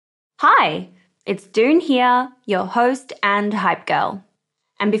Hi, it's Doon here, your host and hype girl.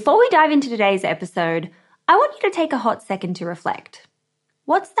 And before we dive into today's episode, I want you to take a hot second to reflect.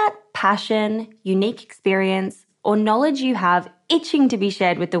 What's that passion, unique experience, or knowledge you have itching to be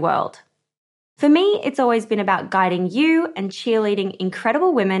shared with the world? For me, it's always been about guiding you and cheerleading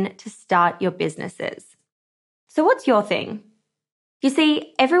incredible women to start your businesses. So what's your thing? You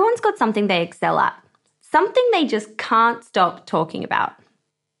see, everyone's got something they excel at, something they just can't stop talking about.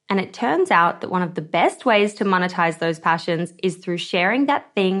 And it turns out that one of the best ways to monetize those passions is through sharing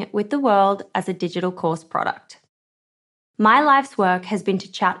that thing with the world as a digital course product. My life's work has been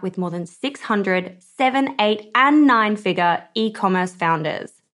to chat with more than 600 7, 8, and 9-figure e-commerce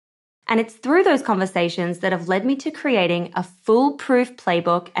founders. And it's through those conversations that have led me to creating a foolproof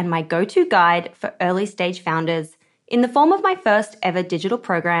playbook and my go-to guide for early-stage founders in the form of my first ever digital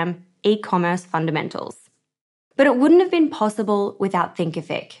program, E-commerce Fundamentals. But it wouldn't have been possible without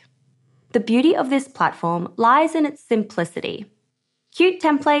Thinkific. The beauty of this platform lies in its simplicity. Cute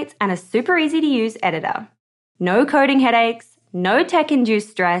templates and a super easy to use editor. No coding headaches, no tech-induced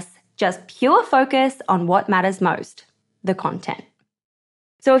stress, just pure focus on what matters most, the content.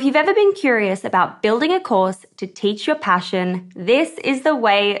 So if you've ever been curious about building a course to teach your passion, this is the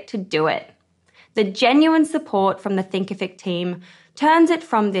way to do it. The genuine support from the Thinkific team turns it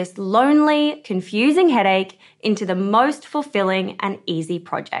from this lonely, confusing headache into the most fulfilling and easy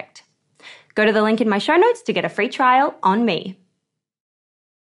project. Go to the link in my show notes to get a free trial on me.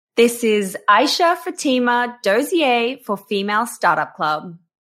 This is Aisha Fatima Dozie for Female Startup Club.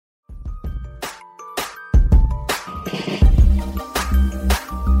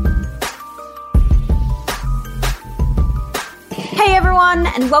 Hey everyone,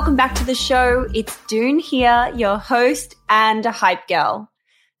 and welcome back to the show. It's Doon here, your host and a hype girl.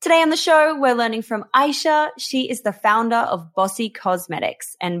 Today on the show, we're learning from Aisha. She is the founder of Bossy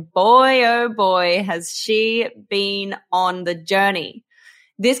Cosmetics, and boy, oh boy, has she been on the journey.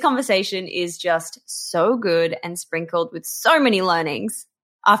 This conversation is just so good and sprinkled with so many learnings.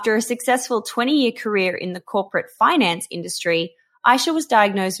 After a successful 20-year career in the corporate finance industry, Aisha was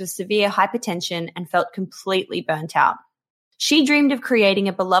diagnosed with severe hypertension and felt completely burnt out. She dreamed of creating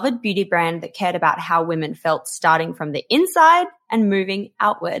a beloved beauty brand that cared about how women felt starting from the inside and moving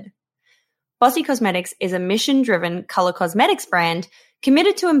outward. Bossy Cosmetics is a mission-driven color cosmetics brand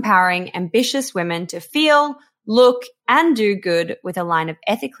committed to empowering ambitious women to feel, look, and do good with a line of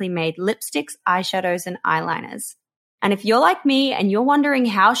ethically made lipsticks, eyeshadows, and eyeliners. And if you're like me and you're wondering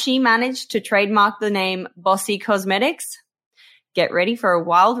how she managed to trademark the name Bossy Cosmetics, get ready for a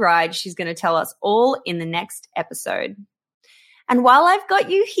wild ride. She's going to tell us all in the next episode. And while I've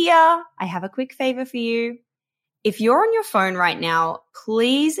got you here, I have a quick favor for you. If you're on your phone right now,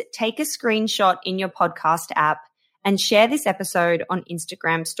 please take a screenshot in your podcast app and share this episode on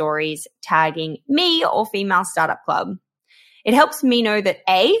Instagram stories, tagging me or Female Startup Club. It helps me know that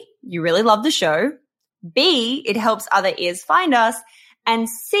A, you really love the show, B, it helps other ears find us, and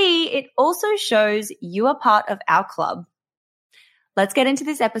C, it also shows you are part of our club. Let's get into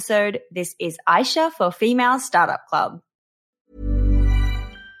this episode. This is Aisha for Female Startup Club.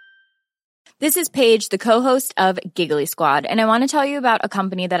 This is Paige, the co-host of Giggly Squad, and I want to tell you about a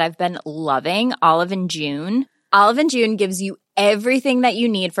company that I've been loving, Olive & June. Olive & June gives you everything that you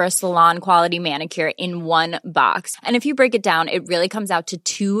need for a salon-quality manicure in one box. And if you break it down, it really comes out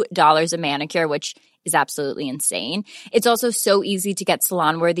to $2 a manicure, which is absolutely insane. It's also so easy to get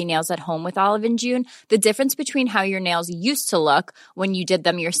salon-worthy nails at home with Olive & June. The difference between how your nails used to look when you did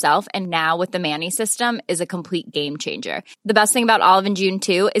them yourself and now with the Mani system is a complete game changer. The best thing about Olive & June,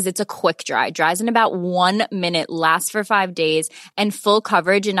 too, is it's a quick dry. Dries in about 1 minute, lasts for 5 days, and full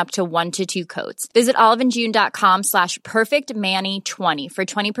coverage in up to 1 to 2 coats. Visit oliveandjune.com/perfectmani20 for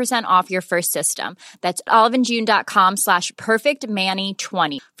 20% off your first system. That's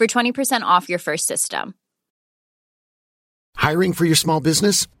oliveandjune.com/perfectmani20 for 20% off your first system. Hiring for your small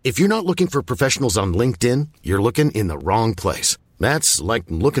business? If you're not looking for professionals on LinkedIn, you're looking in the wrong place. That's like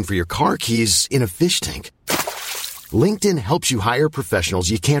looking for your car keys in a fish tank. LinkedIn helps you hire professionals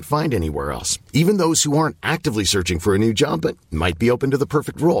you can't find anywhere else, even those who aren't actively searching for a new job but might be open to the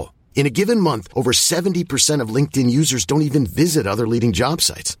perfect role. In a given month, over 70% of LinkedIn users don't even visit other leading job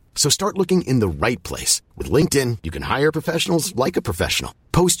sites. So start looking in the right place. With LinkedIn, you can hire professionals like a professional.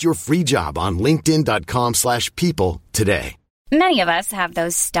 Post your free job on linkedin.com/people today. Many of us have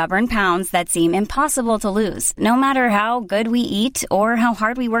those stubborn pounds that seem impossible to lose, no matter how good we eat or how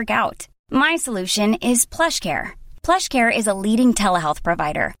hard we work out. My solution is PlushCare. PlushCare is a leading telehealth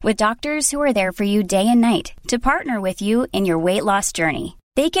provider with doctors who are there for you day and night to partner with you in your weight loss journey.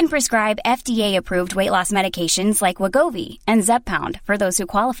 They can prescribe FDA-approved weight loss medications like Wegovy and Zepbound for those who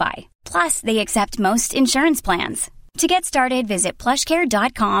qualify. Plus, they accept most insurance plans. To get started, visit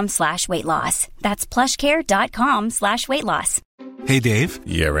plushcare.com/weightloss. That's plushcare.com/weightloss. Hey, Dave.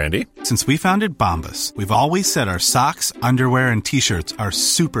 Yeah, Randy. Since we founded Bombas, we've always said our socks, underwear, and T-shirts are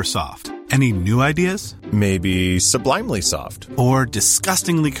super soft. Any new ideas? Maybe sublimely soft. Or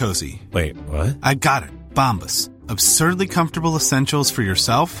disgustingly cozy. Wait, what? I got it. Bombas. Absurdly comfortable essentials for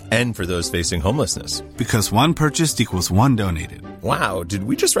yourself and for those facing homelessness. Because one purchased equals one donated. Wow, did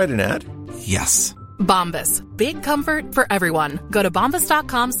we just write an ad? Yes. Bombas. Big comfort for everyone. Go to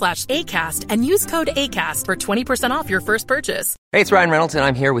bombas.com/ACAST and use code ACAST for 20% off your first purchase. Hey, it's Ryan Reynolds, and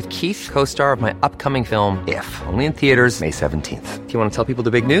I'm here with Keith, co-star of my upcoming film, If, only in theaters May 17th. Do you want to tell people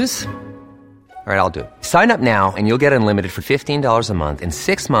the big news? All right, I'll do it. Sign up now and you'll get unlimited for $15 a month and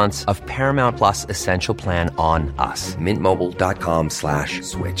 6 months of Paramount Plus Essential Plan on us.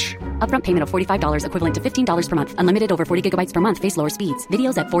 MintMobile.com/switch. Upfront payment of $45 equivalent to $15 per month. Unlimited over 40 gigabytes per month. Face lower speeds.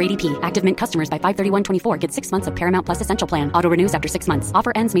 Videos at 480p. Active Mint customers by 531.24 get 6 months of Paramount Plus Essential Plan. Auto renews after 6 months.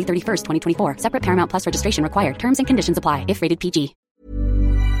 Offer ends May 31st, 2024. Separate Paramount Plus registration required. Terms and conditions apply if rated PG.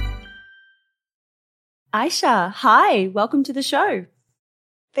 Aisha, hi. Welcome to the show.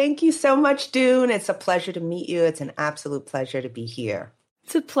 Thank you so much, Dune. It's a pleasure to meet you. It's an absolute pleasure to be here.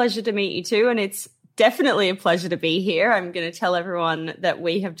 It's a pleasure to meet you too, and it's definitely a pleasure to be here. I'm going to tell everyone that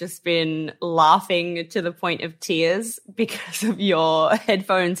we have just been laughing to the point of tears because of your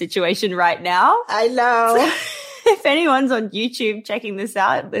headphone situation right now. I know. So, if anyone's on YouTube checking this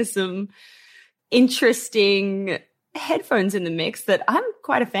out, there's some interesting headphones in the mix that I'm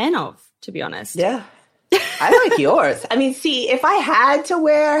quite a fan of, to be honest. Yeah. I like yours. I mean, see, if I had to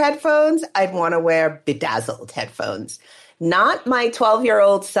wear headphones, I'd want to wear bedazzled headphones, not my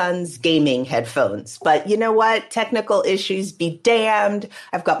 12-year-old son's gaming headphones. But you know what? Technical issues be damned.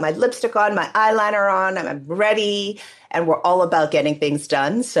 I've got my lipstick on, my eyeliner on, I'm ready, and we're all about getting things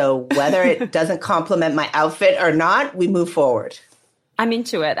done. So whether it doesn't complement my outfit or not, we move forward. I'm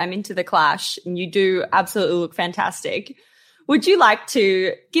into it. I'm into the clash, and you do absolutely look fantastic. Would you like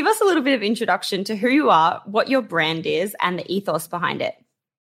to give us a little bit of introduction to who you are, what your brand is, and the ethos behind it?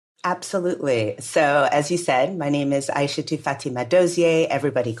 Absolutely. So as you said, my name is Aisha Fatima Dozie.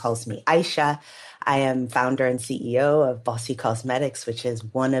 Everybody calls me Aisha. I am founder and CEO of Bossy Cosmetics, which is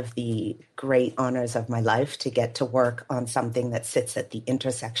one of the great honors of my life to get to work on something that sits at the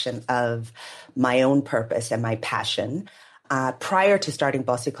intersection of my own purpose and my passion. Prior to starting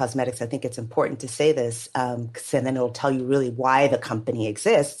Bossy Cosmetics, I think it's important to say this, and then it'll tell you really why the company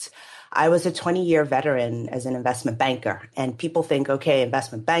exists. I was a 20-year veteran as an investment banker, and people think, okay,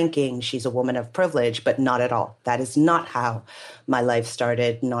 investment banking, she's a woman of privilege, but not at all. That is not how my life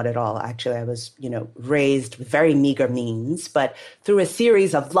started, not at all. Actually, I was, raised with very meager means, but through a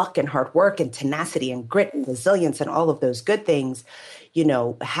series of luck and hard work and tenacity and grit and resilience and all of those good things,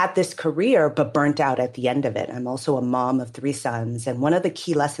 had this career, but burnt out at the end of it. I'm also a mom of 3 sons. And one of the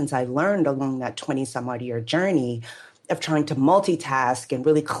key lessons I learned along that 20-some-odd year journey of trying to multitask and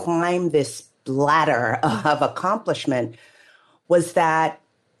really climb this ladder of accomplishment was that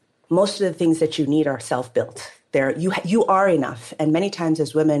most of the things that you need are self-built. You are enough. And many times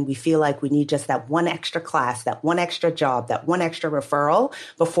as women, we feel like we need just that one extra class, that one extra job, that one extra referral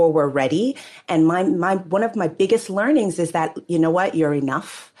before we're ready. And one of my biggest learnings is that, you know what, you're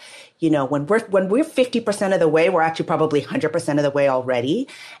enough. When we're 50% of the way, we're actually probably 100% of the way already.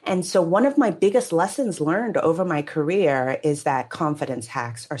 And so one of my biggest lessons learned over my career is that confidence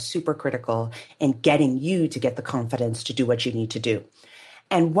hacks are super critical in getting you to get the confidence to do what you need to do.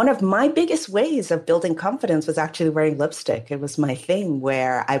 And one of my biggest ways of building confidence was actually wearing lipstick. It was my thing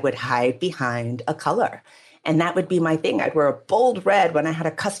where I would hide behind a color. And that would be my thing. I'd wear a bold red when I had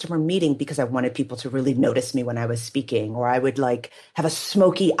a customer meeting because I wanted people to really notice me when I was speaking. Or I would have a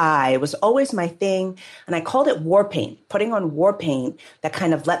smoky eye. It was always my thing. And I called it war paint, putting on war paint that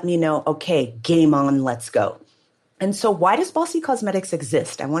kind of let me know, okay, game on, let's go. And so why does Bossy Cosmetics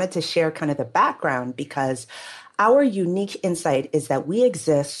exist? I wanted to share kind of the background because our unique insight is that we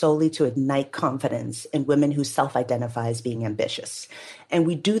exist solely to ignite confidence in women who self-identify as being ambitious. And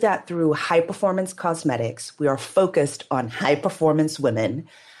we do that through high-performance cosmetics. We are focused on high-performance women.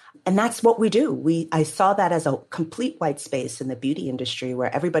 And that's what we do. I saw that as a complete white space in the beauty industry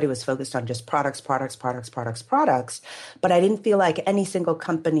where everybody was focused on just products. But I didn't feel like any single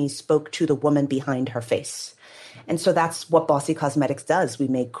company spoke to the woman behind her face. And so that's what Bossy Cosmetics does. We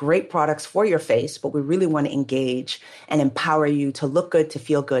make great products for your face, but we really want to engage and empower you to look good, to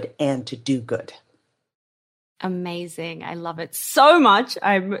feel good, and to do good. Amazing. I love it so much.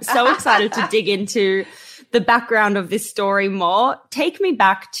 I'm so excited to dig into the background of this story more. Take me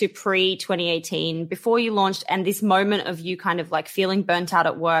back to pre-2018, before you launched, and this moment of you kind of like feeling burnt out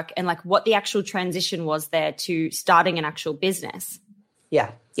at work, and like what the actual transition was there to starting an actual business.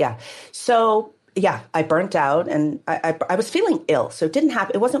 Yeah. So I burnt out, and I was feeling ill. So it didn't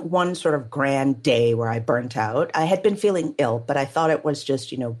happen. It wasn't one sort of grand day where I burnt out. I had been feeling ill, but I thought it was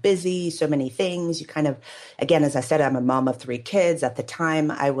just, busy, so many things. You kind of, again, as I said, I'm a mom of 3 kids. At the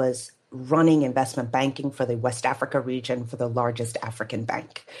time, I was running investment banking for the West Africa region for the largest African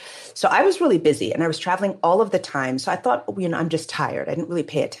bank. So I was really busy, and I was traveling all of the time. So I thought, I'm just tired. I didn't really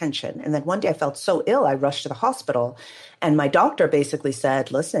pay attention. And then one day I felt so ill, I rushed to the hospital. And my doctor basically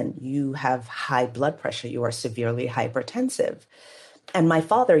said, listen, you have high blood pressure. You are severely hypertensive. And my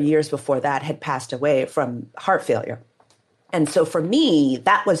father, years before that, had passed away from heart failure. And so for me,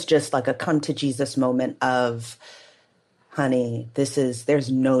 that was just like a come to Jesus moment of, honey, there's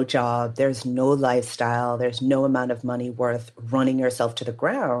no job, there's no lifestyle, there's no amount of money worth running yourself to the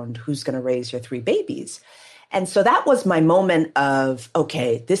ground. Who's going to raise your 3 babies? And so that was my moment of,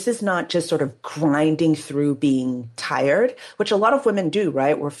 okay, this is not just sort of grinding through being tired, which a lot of women do,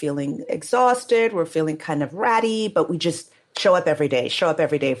 right? We're feeling exhausted, we're feeling kind of ratty, but we just show up every day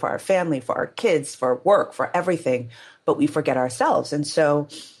for our family, for our kids, for work, for everything, but we forget ourselves. And so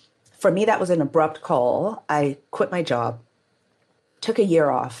for me, that was an abrupt call. I quit my job, took a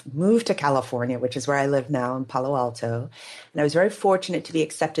year off, moved to California, which is where I live now in Palo Alto. And I was very fortunate to be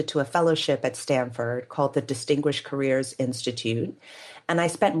accepted to a fellowship at Stanford called the Distinguished Careers Institute. And I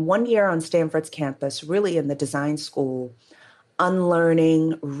spent 1 year on Stanford's campus, really in the design school,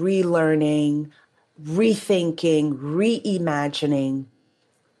 unlearning, relearning, rethinking, reimagining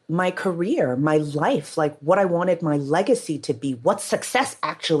my career, my life, like what I wanted my legacy to be, what success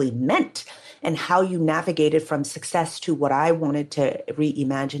actually meant, and how you navigated from success to what I wanted to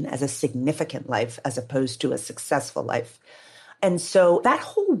reimagine as a significant life as opposed to a successful life. And so that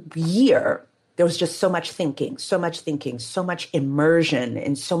whole year, there was just so much thinking, so much immersion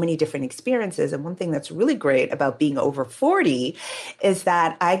in so many different experiences. And one thing that's really great about being over 40 is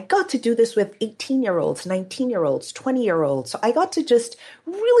that I got to do this with 18-year-olds, 19-year-olds, 20-year-olds. So I got to just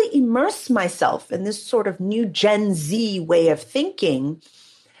really immerse myself in this sort of new Gen Z way of thinking.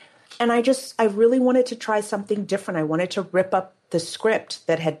 And I really wanted to try something different. I wanted to rip up the script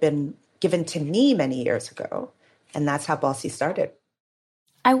that had been given to me many years ago. And that's how Bossy started.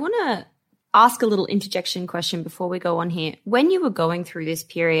 I want to ask a little interjection question before we go on here. When you were going through this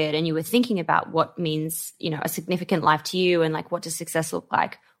period and you were thinking about what means, a significant life to you and like what does success look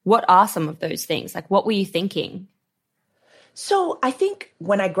like, what are some of those things? Like what were you thinking? So I think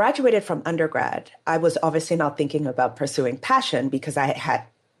when I graduated from undergrad, I was obviously not thinking about pursuing passion because I had,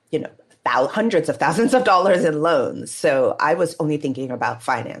 hundreds of thousands of dollars in loans. So I was only thinking about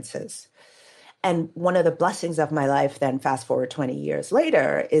finances. And one of the blessings of my life then, fast forward 20 years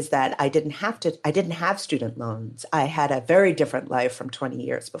later, is that I didn't have student loans. I had a very different life from 20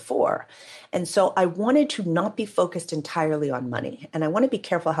 years before. And so I wanted to not be focused entirely on money. And I want to be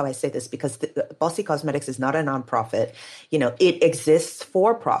careful how I say this because Bossy Cosmetics is not a nonprofit. It exists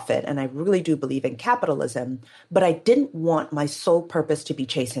for profit. And I really do believe in capitalism, but I didn't want my sole purpose to be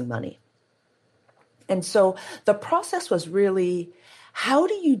chasing money. And so the process was really, how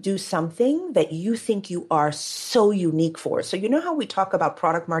do you do something that you think you are so unique for? So you know how we talk about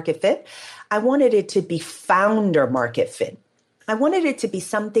product market fit? I wanted it to be founder market fit. I wanted it to be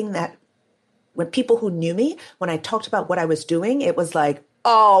something that when people who knew me, when I talked about what I was doing, it was like,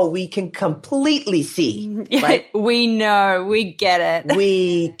 oh, we can completely see, right? We know, we get it.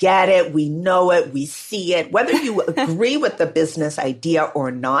 We get it, we know it, we see it. Whether you agree with the business idea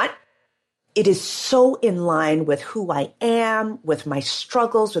or not, it is so in line with who I am, with my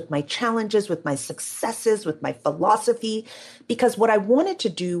struggles, with my challenges, with my successes, with my philosophy. Because what I wanted to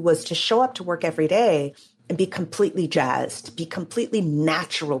do was to show up to work every day and be completely jazzed, be completely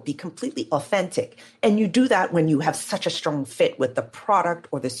natural, be completely authentic. And you do that when you have such a strong fit with the product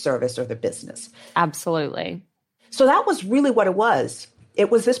or the service or the business. Absolutely. So that was really what it was. It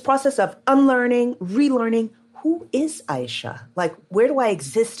was this process of unlearning, relearning. Who is Aisha? Like, where do I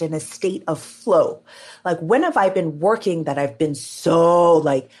exist in a state of flow? Like, when have I been working that I've been so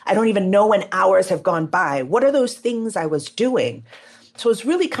like, I don't even know when hours have gone by? What are those things I was doing? So it's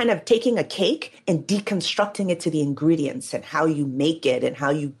really kind of taking a cake and deconstructing it to the ingredients and how you make it and how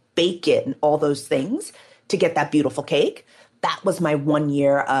you bake it and all those things to get that beautiful cake. That was my 1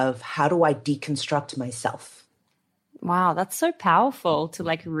 year of how do I deconstruct myself? Wow, that's so powerful to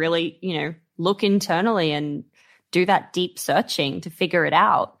like really, look internally and do that deep searching to figure it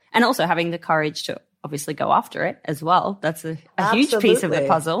out. And also having the courage to obviously go after it as well. That's a huge piece of the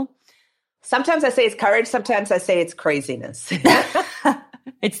puzzle. Sometimes I say it's courage. Sometimes I say it's craziness.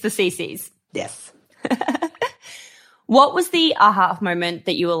 It's the CCs. Yes. What was the aha moment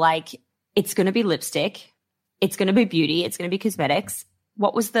that you were like, it's going to be lipstick, it's going to be beauty, it's going to be cosmetics?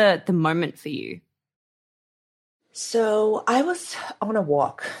 What was the moment for you? So I was on a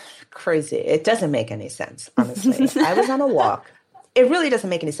walk. Crazy. It doesn't make any sense, honestly. I was on a walk. It really doesn't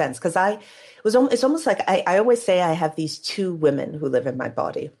make any sense because it's almost like I always say I have these two women who live in my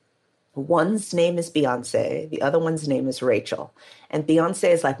body. One's name is Beyonce. The other one's name is Rachel. And Beyonce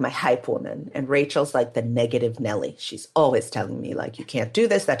is like my hype woman. And Rachel's like the negative Nelly. She's always telling me like, you can't do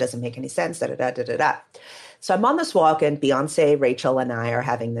this. That doesn't make any sense. Da, da, da, da, da, da. So I'm on this walk and Beyonce, Rachel, and I are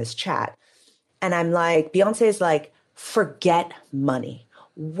having this chat. And I'm like, Beyonce is like, forget money.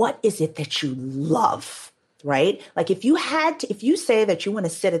 What is it that you love? Right? Like if you say that you want to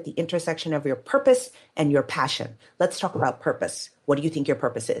sit at the intersection of your purpose and your passion, let's talk about purpose. What do you think your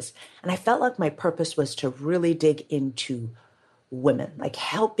purpose is? And I felt like my purpose was to really dig into women, like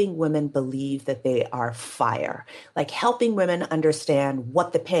helping women believe that they are fire, like helping women understand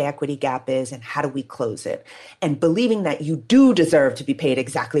what the pay equity gap is and how do we close it, and believing that you do deserve to be paid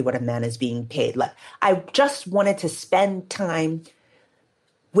exactly what a man is being paid. Like I just wanted to spend time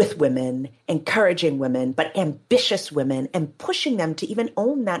with women, encouraging women, but ambitious women, and pushing them to even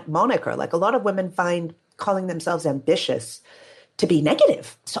own that moniker. Like a lot of women find calling themselves ambitious to be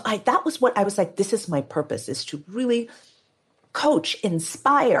negative. So that was what I was like, this is my purpose, is to really coach,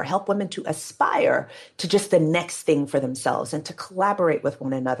 inspire, help women to aspire to just the next thing for themselves and to collaborate with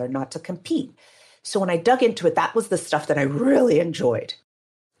one another, not to compete. So when I dug into it, that was the stuff that I really enjoyed.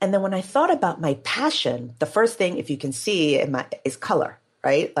 And then when I thought about my passion, the first thing, if you can see, is color.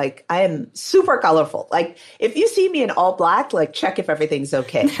 Right? Like I am super colorful. Like if you see me in all black, like check if everything's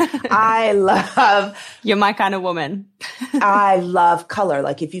okay. You're my kind of woman. I love color.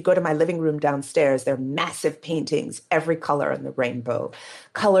 Like if you go to my living room downstairs, there are massive paintings, every color in the rainbow.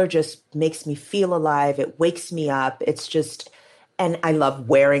 Color just makes me feel alive. It wakes me up. It's just, and I love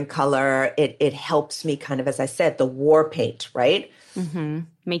wearing color. It helps me kind of, as I said, the war paint, right? Mm-hmm.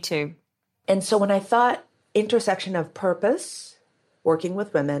 Me too. And so when I thought intersection of purpose, working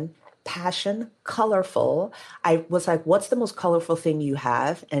with women, passion, colorful, I was like, what's the most colorful thing you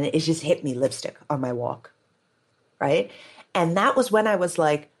have? And it just hit me, lipstick on my walk, right? And that was when I was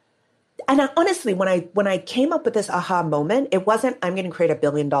like, and honestly, when I came up with this aha moment, it wasn't, I'm going to create $1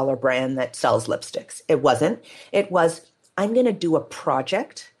 billion brand that sells lipsticks. It wasn't. It was, I'm going to do a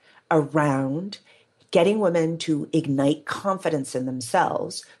project around getting women to ignite confidence in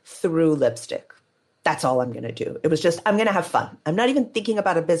themselves through lipstick. That's all I'm going to do. It was just, I'm going to have fun. I'm not even thinking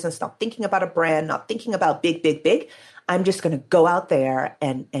about a business, not thinking about a brand, not thinking about big, big, big. I'm just going to go out there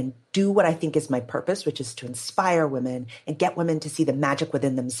and do what I think is my purpose, which is to inspire women and get women to see the magic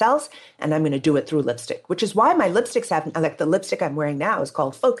within themselves. And I'm going to do it through lipstick, which is why my lipsticks have, like the lipstick I'm wearing now is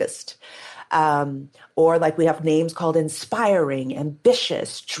called Focused. Or like we have names called Inspiring,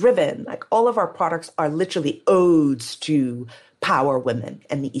 Ambitious, Driven. Like all of our products are literally odes to power women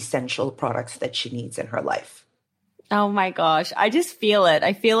and the essential products that she needs in her life. Oh my gosh. I just feel it.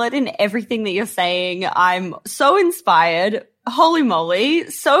 I feel it in everything that you're saying. I'm so inspired. Holy moly.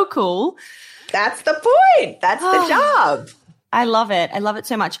 So cool. That's the point. That's the job. I love it. I love it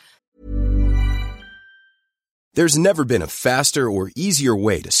so much. There's never been a faster or easier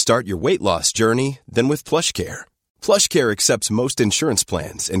way to start your weight loss journey than with PlushCare. PlushCare accepts most insurance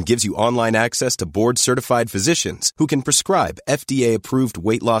plans and gives you online access to board-certified physicians who can prescribe FDA-approved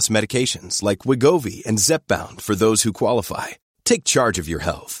weight loss medications like Wegovy and Zepbound for those who qualify. Take charge of your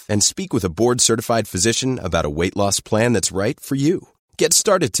health and speak with a board-certified physician about a weight loss plan that's right for you. Get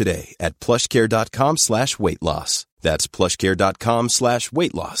started today at plushcare.com/weight-loss. That's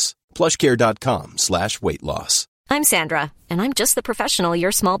plushcare.com/weight-loss. plushcare.com/weight-loss. I'm Sandra, and I'm just the professional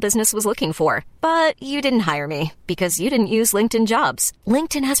your small business was looking for. But you didn't hire me because you didn't use LinkedIn Jobs.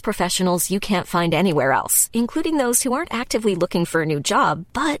 LinkedIn has professionals you can't find anywhere else, including those who aren't actively looking for a new job,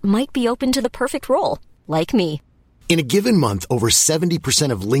 but might be open to the perfect role, like me. In a given month, over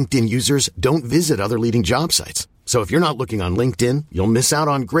 70% of LinkedIn users don't visit other leading job sites. So if you're not looking on LinkedIn, you'll miss out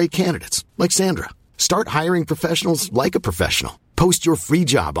on great candidates like Sandra. Start hiring professionals like a professional. Post your free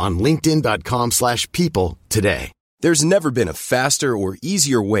job on linkedin.com/people today. There's never been a faster or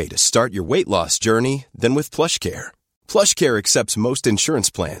easier way to start your weight loss journey than with PlushCare. PlushCare accepts most insurance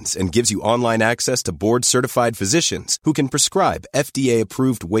plans and gives you online access to board-certified physicians who can prescribe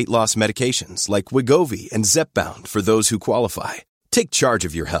FDA-approved weight loss medications like Wegovy and Zepbound for those who qualify. Take charge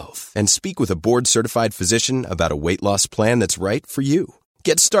of your health and speak with a board-certified physician about a weight loss plan that's right for you.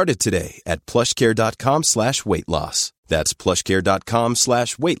 Get started today at plushcare.com/weight loss. That's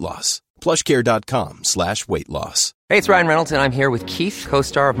plushcare.com/weight loss. plushcare.com/weight loss. Hey, it's Ryan Reynolds, and I'm here with Keith,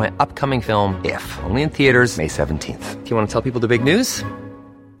 co-star of my upcoming film, If, only in theaters May 17th. Do you want to tell people the big news?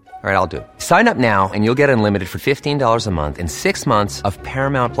 All right, I'll do it. Sign up now and you'll get unlimited for $15 a month and 6 months of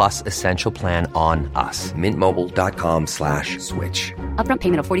Paramount Plus Essential Plan on us. MintMobile.com/switch. Upfront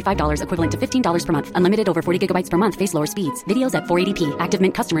payment of $45 equivalent to $15 per month. Unlimited over 40 gigabytes per month. Face lower speeds. Videos at 480p. Active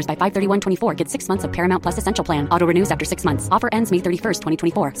Mint customers by 531.24 get 6 months of Paramount Plus Essential Plan. Auto renews after 6 months. Offer ends May 31st,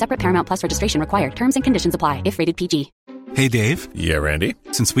 2024. Separate Paramount Plus registration required. Terms and conditions apply if rated PG. Hey, Dave. Yeah, Randy.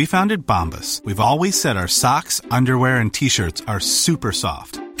 Since we founded Bombas, we've always said our socks, underwear, and T-shirts are super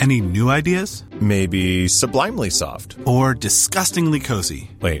soft. Any new ideas? Maybe sublimely soft. Or disgustingly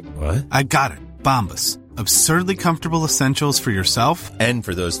cozy. Wait, what? I got it. Bombas. Absurdly comfortable essentials for yourself And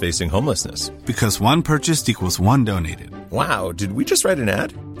for those facing homelessness. because one purchased equals one donated. Wow, did we just write an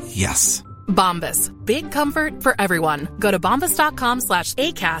ad? Yes. Bombas. Big comfort for everyone. Go to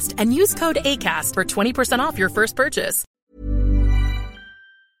bombas.com/ACAST and use code ACAST for 20% off your first purchase.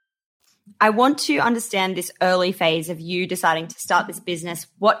 I want to understand this early phase of you deciding to start this business.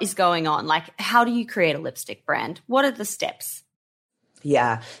 What is going on? Like, how do you create a lipstick brand? What are the steps?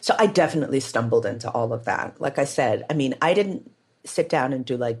 Yeah. So I definitely stumbled into all of that. Like I said, I mean, I didn't sit down and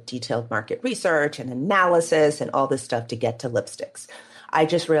do like detailed market research and analysis and all this stuff to get to lipsticks. I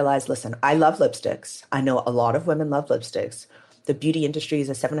just realized, listen, I love lipsticks. I know a lot of women love lipsticks. The beauty industry is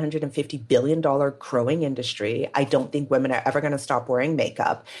a $750 billion growing industry. I don't think women are ever going to stop wearing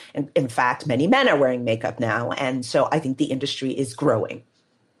makeup. And in fact, many men are wearing makeup now. And so I think the industry is growing.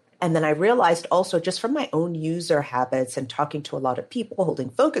 And then I realized also just from my own user habits and talking to a lot of people,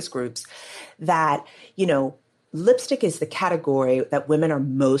 holding focus groups, that, you know, lipstick is the category that women are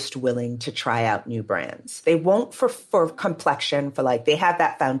most willing to try out new brands. They won't for complexion, for like, they have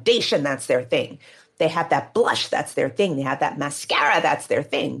that foundation, that's their thing. They have that blush, that's their thing. They have that mascara, that's their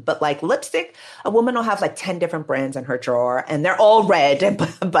thing. But like lipstick, a woman will have like 10 different brands in her drawer and they're all red,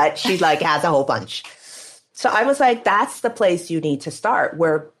 but she like has a whole bunch. So I was like, that's the place you need to start,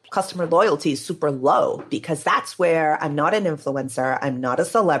 where customer loyalty is super low, because that's where I'm not an influencer. I'm not a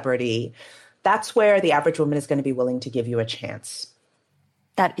celebrity. That's where the average woman is going to be willing to give you a chance.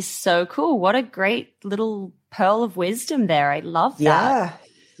 That is so cool. What a great little pearl of wisdom there. I love that. Yeah.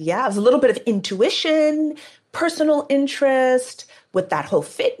 Yeah, it was a little bit of intuition, personal interest, with that whole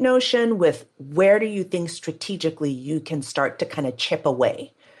fit notion, with where do you think strategically you can start to kind of chip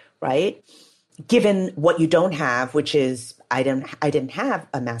away, right? Given what you don't have, which is I didn't have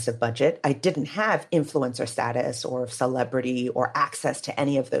a massive budget. I didn't have influencer status or celebrity or access to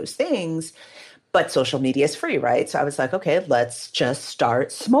any of those things, but social media is free, right? So I was like, okay, let's just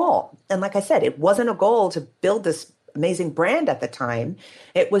start small. And like I said, it wasn't a goal to build this amazing brand at the time.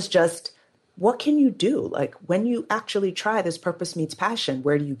 It was just, what can you do? Like when you actually try this purpose meets passion,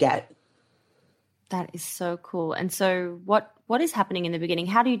 where do you get? That is so cool. And so what is happening in the beginning?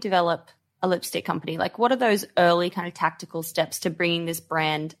 How do you develop a lipstick company? Like what are those early kind of tactical steps to bringing this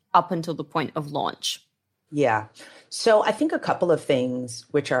brand up until the point of launch? Yeah. So I think a couple of things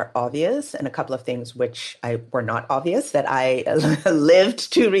which are obvious and a couple of things which were not obvious that I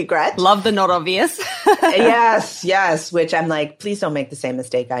lived to regret. Love the not obvious. Yes. Which I'm like, please don't make the same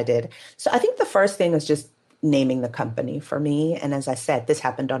mistake I did. So I think the first thing was just naming the company for me. And as I said, this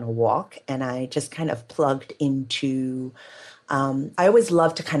happened on a walk and I just kind of plugged into, I always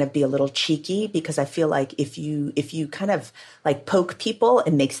love to kind of be a little cheeky, because I feel like if you kind of like poke people,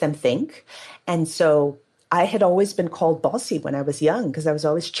 it makes them think. And so I had always been called bossy when I was young, because I was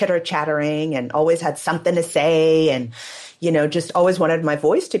always chitter-chattering and always had something to say and, you know, just always wanted my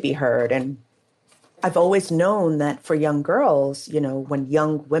voice to be heard. And I've always known that for young girls, you know, when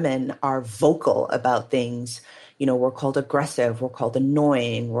young women are vocal about things, you know, we're called aggressive, we're called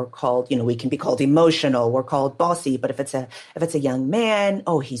annoying, we're called, you know, we can be called emotional, we're called bossy. But if it's a young man,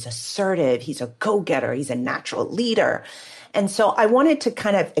 oh, he's assertive, he's a go-getter, he's a natural leader. And so I wanted to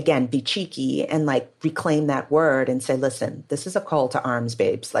kind of, again, be cheeky and like reclaim that word and say, listen, this is a call to arms,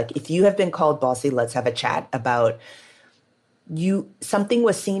 babes. Like if you have been called bossy, let's have a chat about you. Something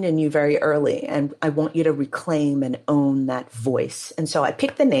was seen in you very early, and I want you to reclaim and own that voice. And so I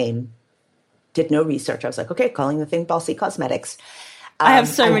picked the name, did no research. I was like, okay, calling the thing Bossy Cosmetics. I have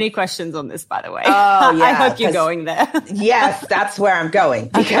so many questions on this, by the way. Oh, yeah, I hope you're going there. Yes, that's where I'm going,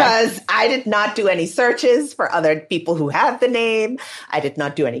 because I did not do any searches for other people who have the name. I did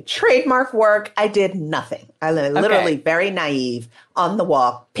not do any trademark work. I did nothing. I literally very naive on the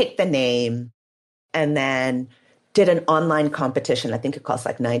walk, picked the name, and then did an online competition. I think it cost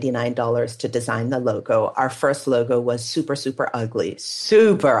like $99 to design the logo. Our first logo was super, super ugly.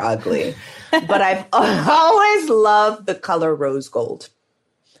 But I've always loved the color rose gold.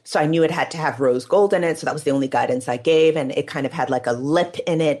 So I knew it had to have rose gold in it. So that was the only guidance I gave. And it kind of had like a lip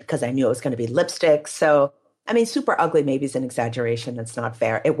in it because I knew it was going to be lipstick. So, I mean, super ugly maybe is an exaggeration. It's not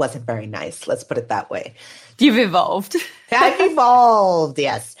fair. It wasn't very nice. Let's put it that way. You've evolved. I've evolved,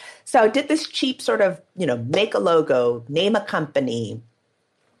 yes. So I did this cheap sort of, make a logo, name a company.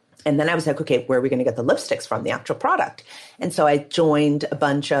 And then I was like, okay, where are we going to get the lipsticks from, the actual product? And so I joined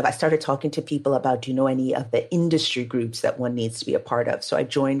I started talking to people about, do you know any of the industry groups that one needs to be a part of? So I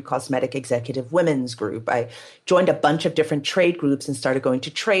joined Cosmetic Executive Women's Group. I joined a bunch of different trade groups and started going to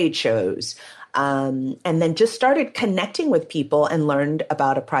trade shows. And then just started connecting with people and learned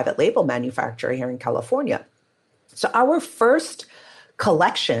about a private label manufacturer here in California. So our first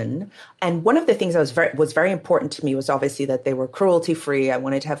collection, and one of the things that was very important to me was obviously that they were cruelty-free. I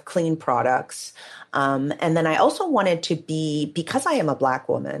wanted to have clean products. And then I also wanted to because I am a Black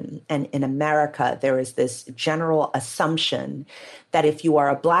woman, and in America, there is this general assumption that if you are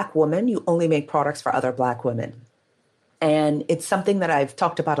a Black woman, you only make products for other Black women. And it's something that I've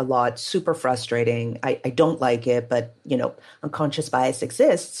talked about a lot, super frustrating. I don't like it, but, unconscious bias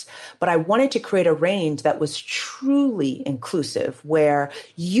exists. But I wanted to create a range that was truly inclusive, where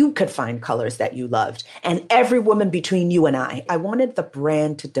you could find colors that you loved. And every woman between you and I wanted the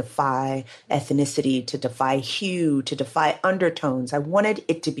brand to defy ethnicity, to defy hue, to defy undertones. I wanted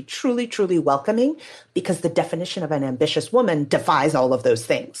it to be truly, truly welcoming, because the definition of an ambitious woman defies all of those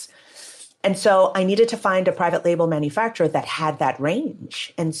things. And so I needed to find a private label manufacturer that had that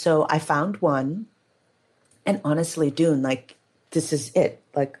range. And so I found one. And honestly, Dune, this is it.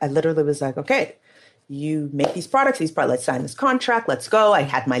 I literally was like, okay, you make these products, let's sign this contract, let's go. I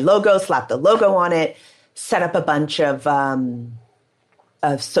had my logo, slapped the logo on it, set up a bunch of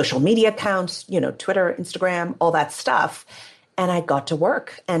social media accounts, Twitter, Instagram, all that stuff. And I got to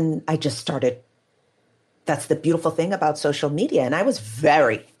work, and I just started. That's the beautiful thing about social media. And I was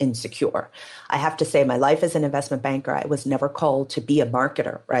very insecure. I have to say, my life as an investment banker, I was never called to be a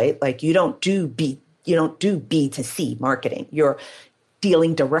marketer, right? You don't do B2C marketing. You're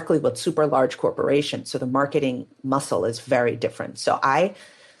dealing directly with super large corporations. So the marketing muscle is very different. So I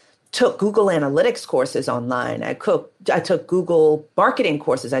took Google Analytics courses online. I took Google marketing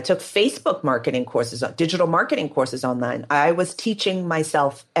courses. I took Facebook marketing courses, digital marketing courses online. I was teaching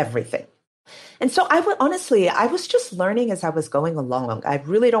myself everything. And so I was just learning as I was going along. I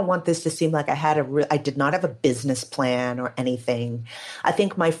really don't want this to seem like I did not have a business plan or anything. I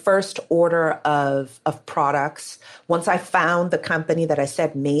think my first order of products, once I found the company that I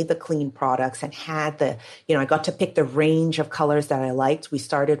said made the clean products and had I got to pick the range of colors that I liked. We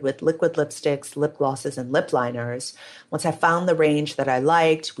started with liquid lipsticks, lip glosses, and lip liners. Once I found the range that I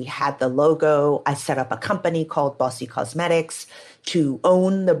liked, we had the logo. I set up a company called Bossy Cosmetics to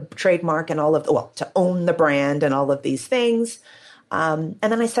own the trademark and to own the brand and all of these things. And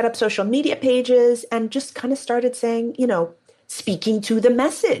then I set up social media pages and just kind of started saying, speaking to the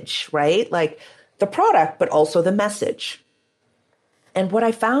message, right? The product, but also the message. And what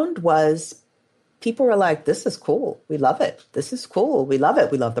I found was people were like, this is cool. We love it. This is cool. We love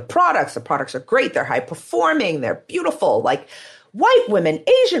it. We love the products. The products are great. They're high performing. They're beautiful. White women,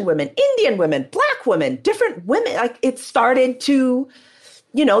 Asian women, Indian women, Black women, different women. It started to,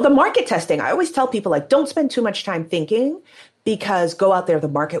 the market testing. I always tell people, don't spend too much time thinking, because go out there, the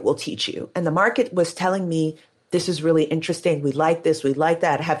market will teach you. And the market was telling me, this is really interesting. We like this. We like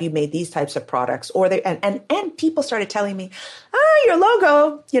that. Have you made these types of products? And people started telling me, your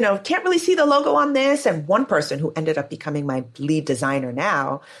logo, can't really see the logo on this. And one person who ended up becoming my lead designer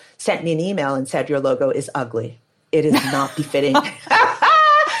now sent me an email and said, your logo is ugly. It is not befitting.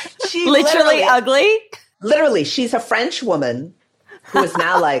 She's literally ugly? Literally. She's a French woman who is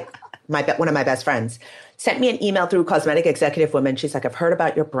now one of my best friends. Sent me an email through Cosmetic Executive Women. She's like, I've heard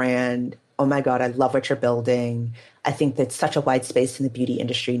about your brand. Oh my God, I love what you're building. I think that's such a wide space in the beauty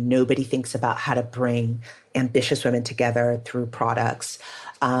industry. Nobody thinks about how to bring ambitious women together through products.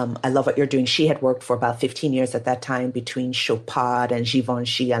 I love what you're doing. She had worked for about 15 years at that time between Chopard and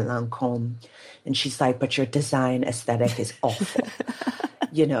Givenchy and Lancôme. And she's like, but your design aesthetic is awful,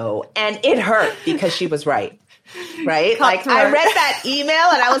 and it hurt because she was right? I read that email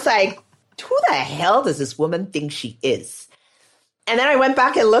and I was like, who the hell does this woman think she is? And then I went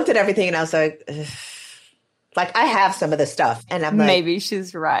back and looked at everything and I was like, I have some of the stuff. And I'm like, maybe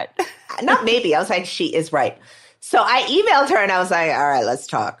she's right. Not maybe. I was like, she is right. So I emailed her and I was like, all right, let's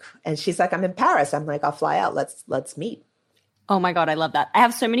talk. And she's like, I'm in Paris. I'm like, I'll fly out. Let's meet. Oh my God, I love that. I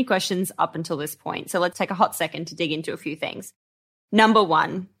have so many questions up until this point. So let's take a hot second to dig into a few things. Number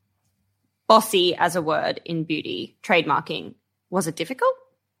one, bossy as a word in beauty, trademarking. Was it difficult?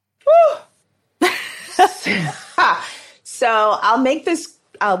 So I'll make this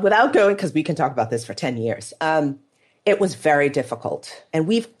without going, because we can talk about this for 10 years. It was very difficult. And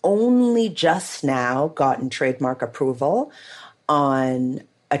we've only just now gotten trademark approval on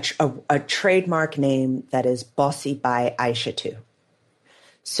a trademark name that is Bossy by Aisha too.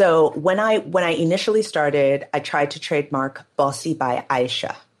 So when I initially started, I tried to trademark Bossy by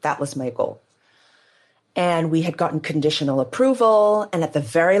Aisha. That was my goal. And we had gotten conditional approval. And at the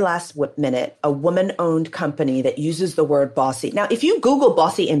very last minute, a woman-owned company that uses the word bossy. Now, if you Google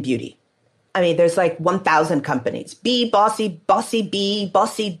bossy in beauty, I mean, there's like 1,000 companies. Be bossy, bossy bee,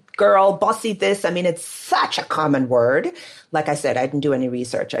 bossy girl, bossy this. I mean, it's such a common word. Like I said, I didn't do any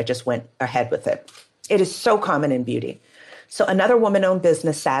research. I just went ahead with it. It is so common in beauty. So another woman-owned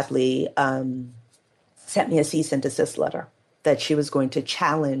business, sadly, sent me a cease and desist letter that she was going to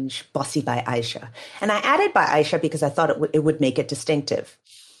challenge Bossy by Aisha. And I added by Aisha because I thought it would make it distinctive.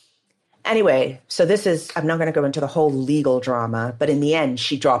 Anyway, so this is, I'm not going to go into the whole legal drama, but in the end,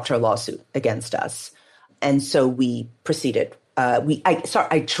 she dropped her lawsuit against us. And so we proceeded.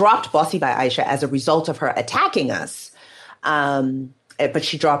 I dropped Bossy by Aisha as a result of her attacking us. But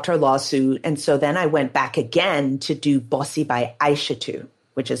she dropped her lawsuit. And so then I went back again to do Bossy by Aisha too,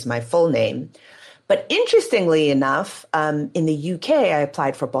 which is my full name. But interestingly enough, in the UK, I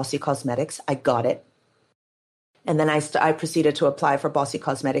applied for Bossy Cosmetics. I got it. And then I proceeded to apply for Bossy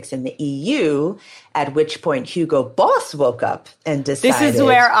Cosmetics in the EU, at which point Hugo Boss woke up and decided. This is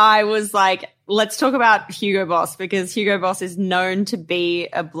where I was like, let's talk about Hugo Boss, because Hugo Boss is known to be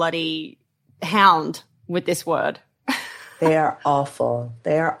a bloody hound with this word. They are awful.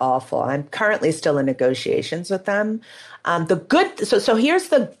 They are awful. I'm currently still in negotiations with them. So here's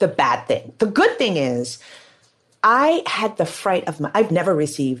the bad thing. The good thing is I had the fright of I've never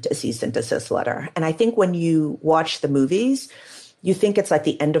received a cease and desist letter. And I think when you watch the movies, you think it's like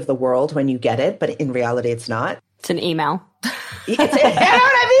the end of the world when you get it, but in reality, it's not. It's an email. You know what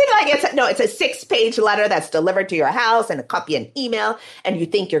I mean? Like it's a 6-page letter that's delivered to your house and a copy an email, and you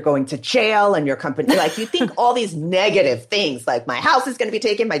think you're going to jail and your company, like you think all these negative things, like my house is going to be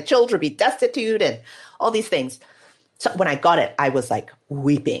taken, my children will be destitute, and all these things. So when I got it, I was like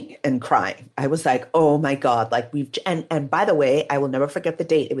weeping and crying. I was like, oh my God, like and by the way, I will never forget the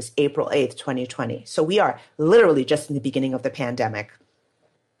date. It was April 8th, 2020. So we are literally just in the beginning of the pandemic.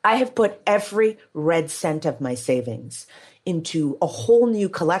 I have put every red cent of my savings into a whole new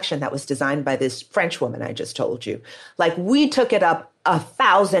collection that was designed by this French woman I just told you. Like we took it up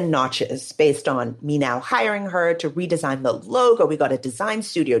 1,000 notches based on me now hiring her to redesign the logo. We got a design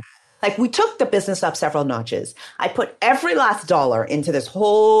studio. Like we took the business up several notches. I put every last dollar into this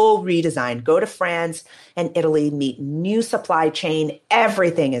whole redesign, go to France and Italy, meet new supply chain,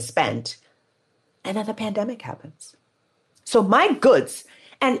 everything is spent. And then the pandemic happens. So my goods,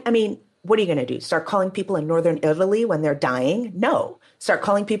 and I mean, what are you going to do? Start calling people in Northern Italy when they're dying? No. Start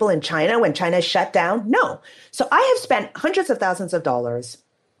calling people in China when China is shut down? No. So I have spent hundreds of thousands of dollars,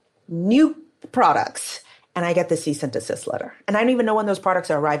 new products, and I get the cease and desist letter. And I don't even know when those products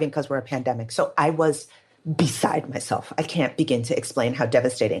are arriving because we're a pandemic. So I was beside myself. I can't begin to explain how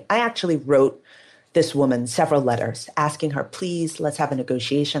devastating. I actually wrote this woman several letters asking her, please, let's have a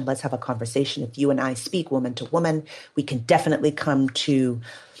negotiation. Let's have a conversation. If you and I speak woman to woman, we can definitely come to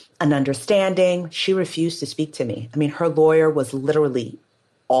an understanding. She refused to speak to me. I mean, her lawyer was literally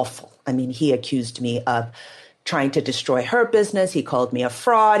awful. I mean, he accused me of trying to destroy her business. He called me a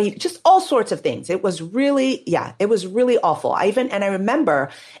fraud. Just all sorts of things. It was really, it was really awful. I remember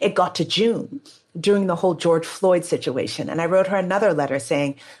it got to June during the whole George Floyd situation. And I wrote her another letter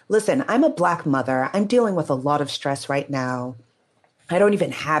saying, listen, I'm a Black mother. I'm dealing with a lot of stress right now. I don't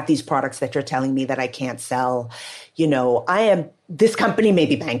even have these products that you're telling me that I can't sell. You know, this company may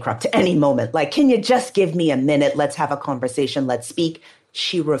be bankrupt at any moment. Like, can you just give me a minute? Let's have a conversation. Let's speak.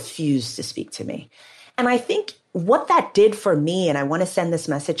 She refused to speak to me. And I think what that did for me, and I want to send this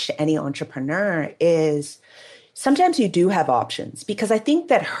message to any entrepreneur, is sometimes you do have options, because I think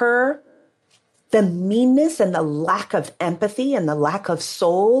that the meanness and the lack of empathy and the lack of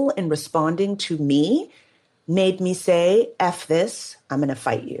soul in responding to me made me say, F this, I'm going to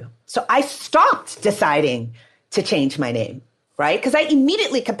fight you. So I stopped deciding to change my name, right? Because I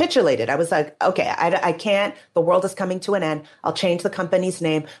immediately capitulated. I was like, okay, I can't. The world is coming to an end. I'll change the company's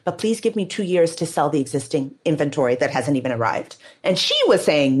name, but please give me 2 years to sell the existing inventory that hasn't even arrived. And she was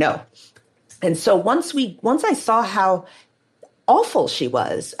saying no. And so once I saw how awful she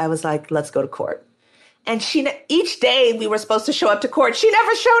was, I was like, let's go to court. And each day we were supposed to show up to court, she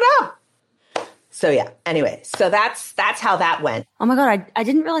never showed up. So yeah, anyway, so that's how that went. Oh my God, I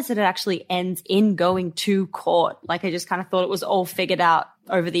didn't realize that it actually ends in going to court. Like, I just kind of thought it was all figured out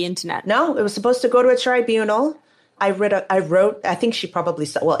over the internet. No, it was supposed to go to a tribunal. I wrote, I think she probably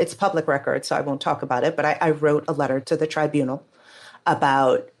saw, well, it's public record, so I won't talk about it, but I wrote a letter to the tribunal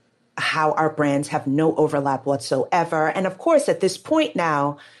about how our brands have no overlap whatsoever. And of course, at this point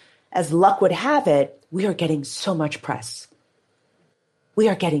now, as luck would have it, we are getting so much press. We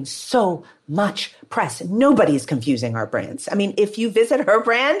are getting so much press. Nobody's confusing our brands. I mean, if you visit her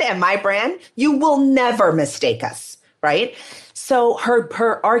brand and my brand, you will never mistake us, right? So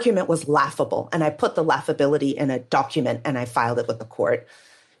her argument was laughable. And I put the laughability in a document and I filed it with the court.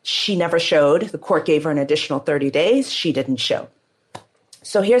 She never showed. The court gave her an additional 30 days. She didn't show.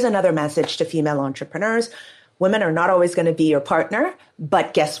 So here's another message to female entrepreneurs. Women are not always going to be your partner,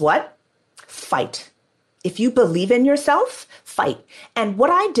 but guess what? Fight. If you believe in yourself, fight. And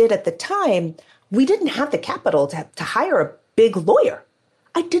what I did at the time, we didn't have the capital to hire a big lawyer.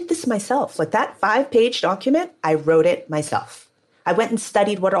 I did this myself. Like that 5-page document, I wrote it myself. I went and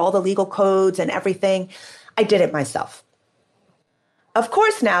studied what are all the legal codes and everything. I did it myself. Of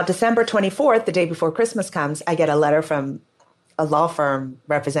course, now, December 24th, the day before Christmas comes, I get a letter from a law firm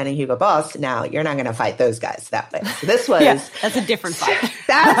representing Hugo Boss. Now, you're not going to fight those guys that way. So this was... yeah, that's a different fight.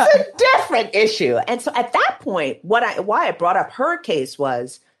 That's a different issue. And so at that point, why I brought up her case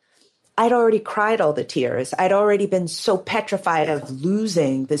was I'd already cried all the tears. I'd already been so petrified of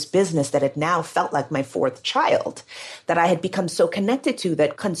losing this business that it now felt like my fourth child, that I had become so connected to,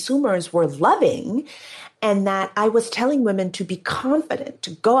 that consumers were loving, and that I was telling women to be confident,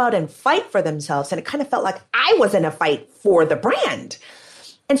 to go out and fight for themselves. And it kind of felt like I was in a fight for the brand.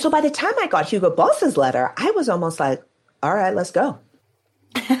 And so by the time I got Hugo Boss's letter, I was almost like, all right, let's go.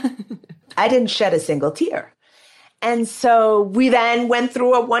 I didn't shed a single tear. And so we then went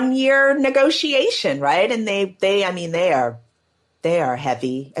through a 1-year negotiation, right? And they are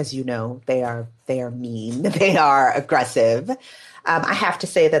heavy, as you know. They are mean. They are aggressive. I have to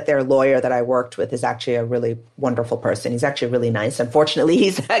say that their lawyer that I worked with is actually a really wonderful person. He's actually really nice. Unfortunately,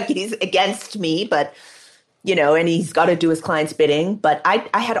 he's against me, but and he's got to do his client's bidding. But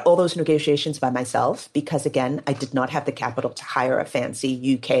I had all those negotiations by myself because, again, I did not have the capital to hire a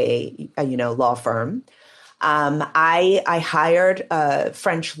fancy UK, law firm. I hired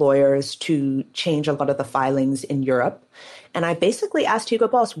French lawyers to change a lot of the filings in Europe. And I basically asked Hugo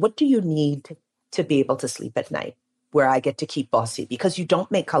Boss, what do you need to be able to sleep at night where I get to keep Bossy? Because you don't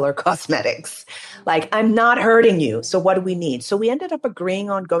make color cosmetics. Like, I'm not hurting you. So what do we need? So we ended up agreeing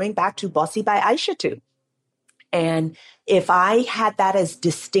on going back to Bossy by Aisha too. And if I had that as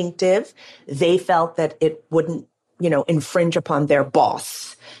distinctive, they felt that it wouldn't, infringe upon their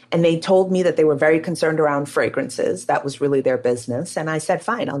boss. And they told me that they were very concerned around fragrances. That was really their business. And I said,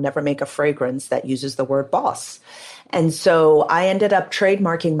 fine, I'll never make a fragrance that uses the word boss. And so I ended up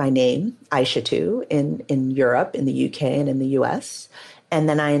trademarking my name, Aisha too, in Europe, in the UK, and in the US. And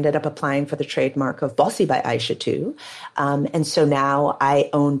then I ended up applying for the trademark of Bossy by Aisha too. And so now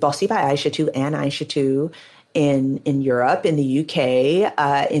I own Bossy by Aisha too and Aisha too in Europe, in the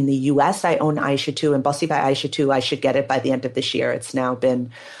UK, in the US, I own Aisha too, and Bossy by Aisha too. I should get it by the end of this year. It's now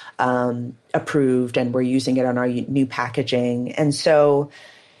been approved, and we're using it on our new packaging. And so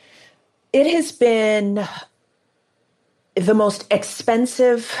it has been the most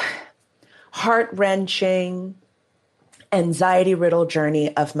expensive, heart-wrenching, anxiety-riddled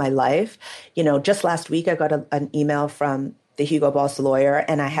journey of my life. Just last week, I got an email from the Hugo Boss lawyer,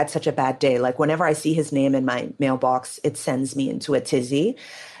 and I had such a bad day. Like, whenever I see his name in my mailbox, it sends me into a tizzy.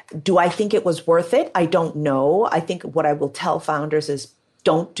 Do I think it was worth it? I don't know. I think what I will tell founders is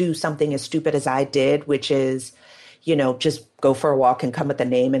don't do something as stupid as I did, which is, just go for a walk and come with the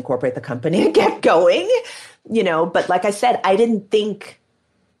name, incorporate the company and get going, But like I said,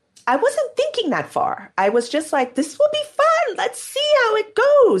 I wasn't thinking that far. I was just like, this will be fun. Let's see how it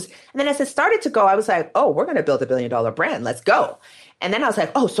goes. And then as it started to go, I was like, oh, we're going to build $1 billion brand. Let's go. And then I was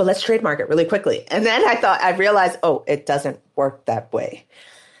like, oh, so let's trademark it really quickly. And then I realized, oh, it doesn't work that way.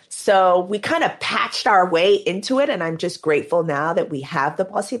 So we kind of patched our way into it. And I'm just grateful now that we have the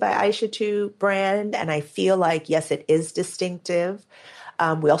Bossy by Aisha 2 brand. And I feel like, yes, it is distinctive.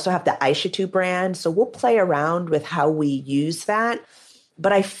 We also have the Aisha 2 brand. So we'll play around with how we use that.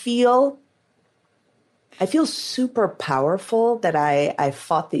 But I feel super powerful that I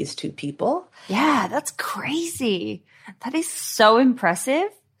fought these two people. Yeah, that's crazy. That is so impressive.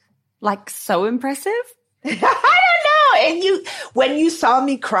 Like, so impressive. I don't know. And when you saw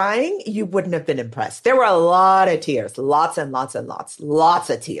me crying, you wouldn't have been impressed. There were a lot of tears, lots and lots and lots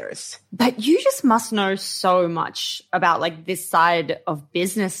of tears. But you just must know so much about like this side of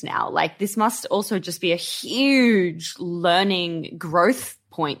business now. Like this must also just be a huge learning growth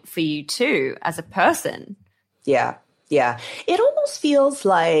point for you too as a person. Yeah. Yeah. It almost feels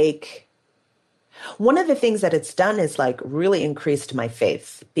like one of the things that it's done is like really increased my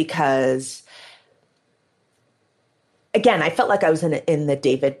faith because again, I felt like I was in the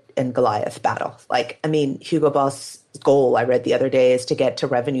David and Goliath battle. Like, I mean, Hugo Boss' goal I read the other day is to get to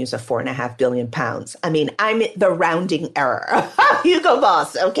revenues of £4.5 billion. I mean, I'm the rounding error of Hugo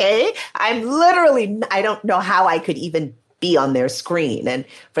Boss, okay? I don't know how I could even be on their screen and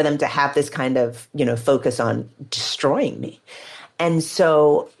for them to have this kind of, focus on destroying me. And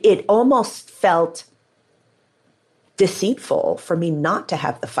so it almost felt deceitful for me not to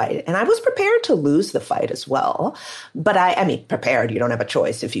have the fight. And I was prepared to lose the fight as well. But I mean, prepared, you don't have a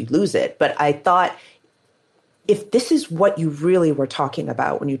choice if you lose it. But I thought, if this is what you really were talking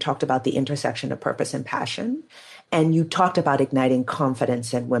about when you talked about the intersection of purpose and passion, and you talked about igniting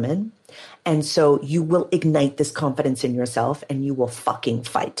confidence in women, and so you will ignite this confidence in yourself and you will fucking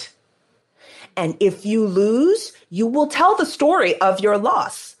fight. And if you lose, you will tell the story of your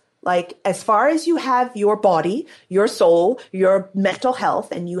loss. Like, as far as you have your body, your soul, your mental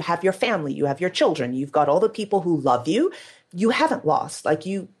health, and you have your family, you have your children, you've got all the people who love you, you haven't lost. Like,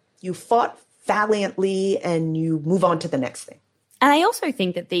 you fought valiantly and you move on to the next thing. And I also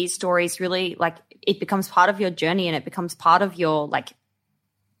think that these stories really, like, it becomes part of your journey and it becomes part of your, like,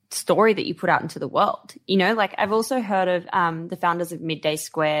 story that you put out into the world. Like, I've also heard of the founders of Midday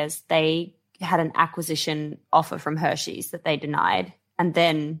Squares. They had an acquisition offer from Hershey's that they denied. And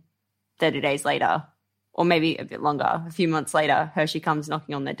then 30 days later, or maybe a bit longer, a few months later, Hershey comes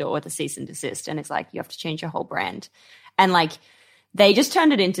knocking on their door with a cease and desist. And it's like, you have to change your whole brand. And like, they just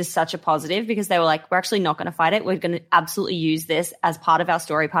turned it into such a positive because they were like, we're actually not going to fight it. We're going to absolutely use this as part of our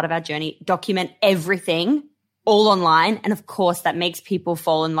story, part of our journey, document everything all online. And of course, that makes people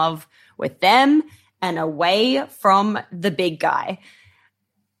fall in love with them and away from the big guy.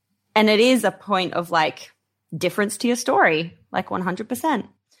 And it is a point of like difference to your story, like 100%.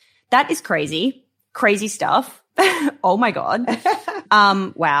 That is crazy, crazy stuff. Oh my God.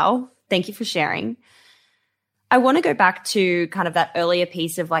 Wow. Thank you for sharing. I want to go back to kind of that earlier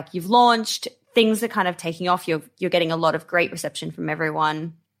piece of like, you've launched, things are kind of taking off. You're getting a lot of great reception from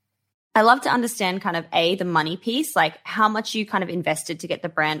everyone. I love to understand kind of the money piece, like how much you kind of invested to get the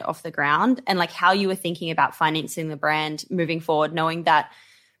brand off the ground and like how you were thinking about financing the brand moving forward, knowing that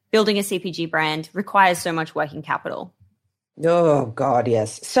building a CPG brand requires so much working capital. Oh, God,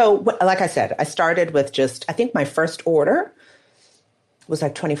 yes. So like I said, I started with I think my first order was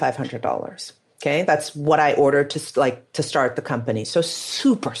like $2,500. Okay. That's what I ordered to start the company. So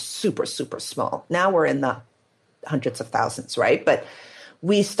super, super, super small. Now we're in the hundreds of thousands, right? But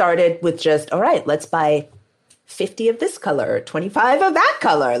we started with all right, let's buy 50 of this color, 25 of that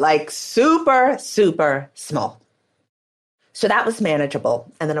color, like super, super small. So that was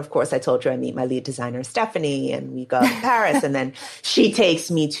manageable. And then, of course, I told you I meet my lead designer, Stephanie, and we go to Paris. And then she takes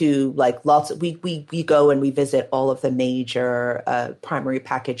me to like we go and we visit all of the major primary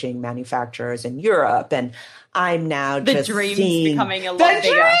packaging manufacturers in Europe. And I'm now just seeing becoming a lot bigger.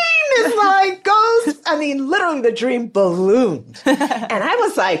 The dream is like literally the dream ballooned. And I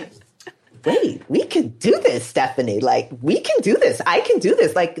was like, wait, we can do this, Stephanie. Like, we can do this. I can do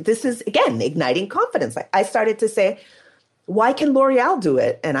this. Like, this is, again, igniting confidence. Like, I started to say, why can L'Oreal do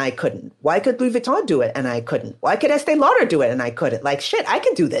it and I couldn't? Why could Louis Vuitton do it and I couldn't? Why could Estee Lauder do it and I couldn't? Like, shit, I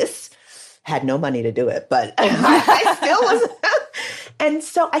can do this. Had no money to do it, but I still was. And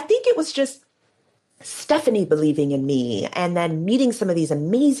so I think it was just Stephanie believing in me and then meeting some of these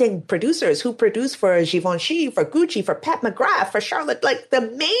amazing producers who produce for Givenchy, for Gucci, for Pat McGrath, for Charlotte, like the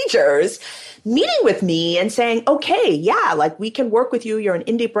majors, meeting with me and saying, okay, yeah, like we can work with you. You're an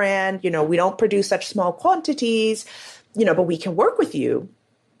indie brand. We don't produce such small quantities. But we can work with you.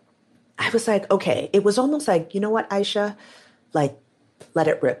 I was like, okay, it was almost like, you know what, Aisha, like, let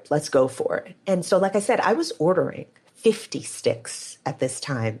it rip. Let's go for it. And so, like I said, I was ordering 50 sticks at this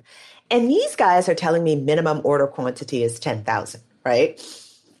time. And these guys are telling me minimum order quantity is 10,000, right?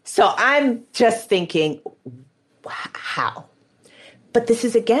 So I'm just thinking, how? But this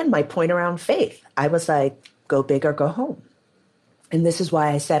is, again, my point around faith. I was like, go big or go home. And this is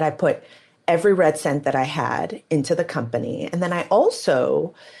why I said I put every red cent that I had into the company. And then I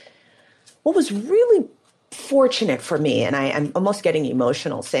also, what was really fortunate for me, and I'm almost getting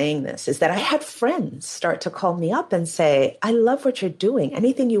emotional saying this, is that I had friends start to call me up and say, I love what you're doing.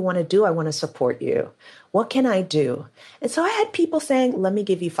 Anything you want to do, I want to support you. What can I do? And so I had people saying, let me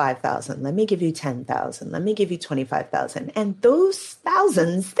give you 5,000. Let me give you 10,000. Let me give you 25,000. And those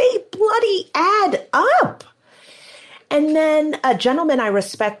thousands, they bloody add up. And then a gentleman I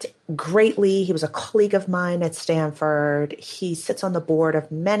respect greatly, he was a colleague of mine at Stanford. He sits on the board of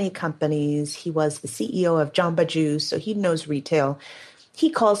many companies. He was the CEO of Jamba Juice, so he knows retail. He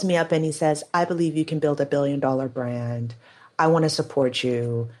calls me up and he says, I believe you can build $1 billion brand. I want to support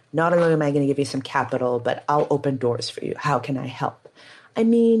you. Not only am I going to give you some capital, but I'll open doors for you. How can I help? I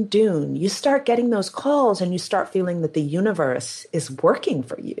mean, Dune, you start getting those calls and you start feeling that the universe is working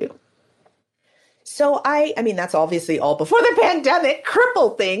for you. So I mean, that's obviously all before the pandemic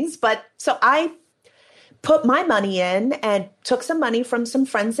crippled things. But so I put my money in and took some money from some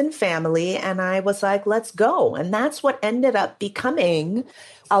friends and family. And I was like, let's go. And that's what ended up becoming,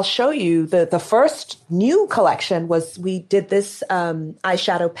 I'll show you, the first new collection was we did this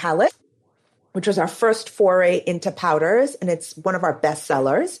eyeshadow palette, which was our first foray into powders. And it's one of our best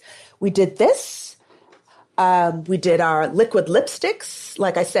sellers. We did this. We did our liquid lipsticks.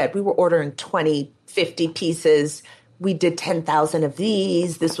 Like I said, we were ordering 20, 50 pieces. We did 10,000 of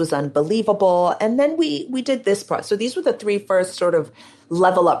these. This was unbelievable. And then we did this product. So these were the 3 first sort of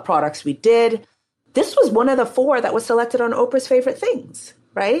level up products we did. This was one of the 4 that was selected on Oprah's favorite things,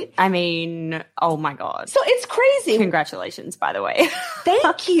 right? I mean, oh my God. So it's crazy. Congratulations, by the way.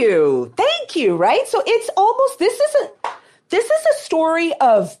 Thank you. Thank you, right? So it's almost, this is a story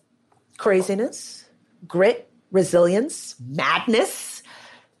of craziness, grit, resilience, madness,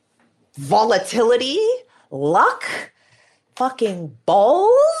 volatility, luck, fucking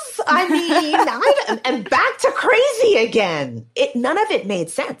balls. I mean, and back to crazy again. None of it made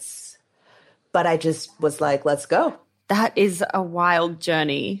sense. But I just was like, let's go. That is a wild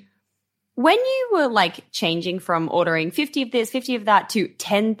journey. When you were like changing from ordering 50 of this, 50 of that to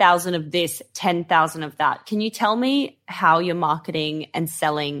 10,000 of this, 10,000 of that, can you tell me how you're marketing and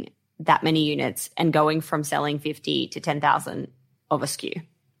selling that many units and going from selling 50 to 10,000 of a SKU?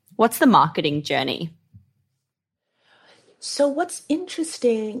 What's the marketing journey? So what's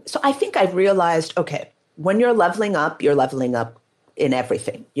interesting, so I think I've realized, okay, when you're leveling up in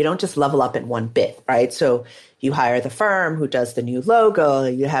everything. You don't just level up in one bit, right? So you hire the firm who does the new logo,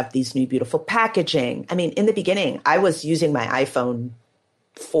 you have these new beautiful packaging. I mean, in the beginning, I was using my iPhone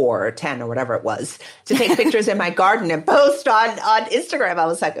 4 or 10 or whatever it was to take pictures in my garden and post on Instagram. I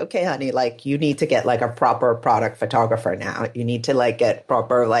was like, okay, honey, like you need to get like a proper product photographer now. You need to like get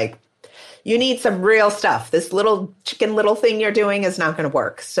proper, like you need some real stuff. This little chicken little thing you're doing is not going to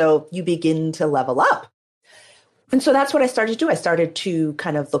work. So you begin to level up. And so that's what I started to do. I started to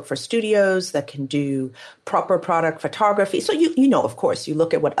kind of look for studios that can do proper product photography. So you know, of course, you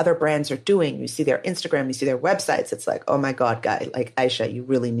look at what other brands are doing. You see their Instagram, you see their websites. It's like, oh my God, guy, like Aisha, you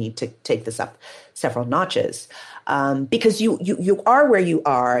really need to take this up several notches. Because you are where you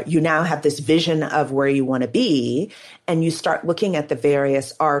are. You now have this vision of where you want to be. And you start looking at the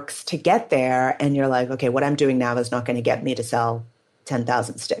various arcs to get there. And you're like, okay, what I'm doing now is not going to get me to sell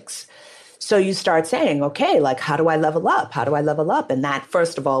 10,000 sticks. So you start saying, okay, like, how do I level up? How do I level up? And that,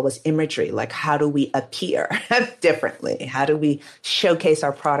 first of all, was imagery. Like, how do we appear differently? How do we showcase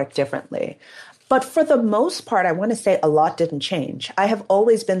our product differently? But for the most part, I want to say a lot didn't change. I have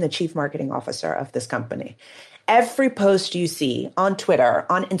always been the chief marketing officer of this company. Every post you see on Twitter,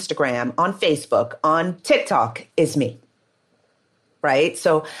 on Instagram, on Facebook, on TikTok is me. Right.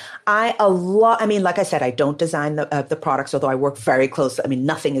 So like I said, I don't design the products, although I work very closely. I mean,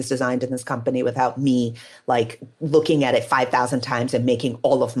 nothing is designed in this company without me like looking at it 5,000 times and making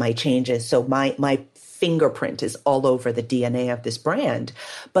all of my changes. So my fingerprint is all over the DNA of this brand.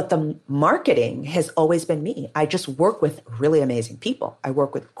 But the marketing has always been me. I just work with really amazing people. I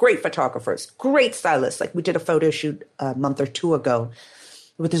work with great photographers, great stylists. Like we did a photo shoot a month or two ago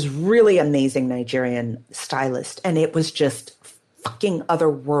with this really amazing Nigerian stylist. And it was just fucking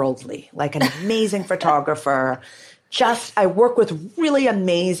otherworldly, like an amazing photographer. I work with really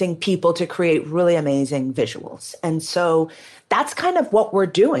amazing people to create really amazing visuals. And so that's kind of what we're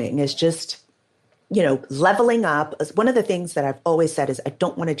doing is just, you know, leveling up. One of the things that I've always said is I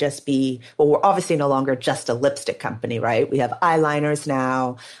don't want to just be, well, we're obviously no longer just a lipstick company, right? We have eyeliners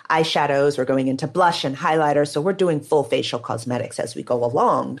now, eyeshadows, we're going into blush and highlighter. So we're doing full facial cosmetics as we go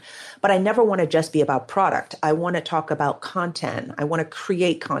along. But I never want to just be about product. I want to talk about content. I want to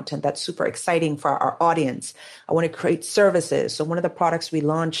create content that's super exciting for our audience. I want to create services. So one of the products we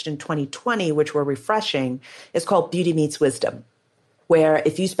launched in 2020, which we're refreshing, is called Beauty Meets Wisdom, where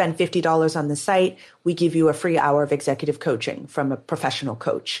if you spend $50 on the site, we give you a free hour of executive coaching from a professional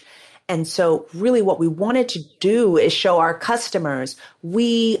coach. And so really what we wanted to do is show our customers,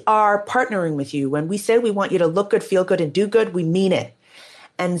 we are partnering with you. When we say we want you to look good, feel good, and do good, we mean it.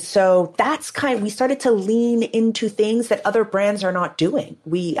 And so we started to lean into things that other brands are not doing.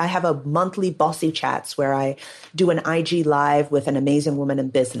 I have a monthly Bossy Chats where I do an IG live with an amazing woman in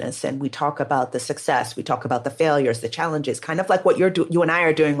business. And we talk about the success. We talk about the failures, the challenges, kind of like what you and I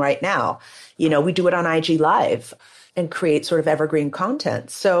are doing right now. We do it on IG live and create sort of evergreen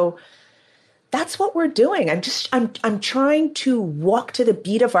content. So that's what we're doing. I'm trying to walk to the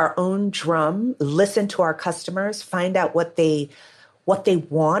beat of our own drum, listen to our customers, find out what they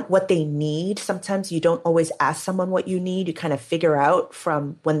want, what they need. Sometimes you don't always ask someone what you need. You kind of figure out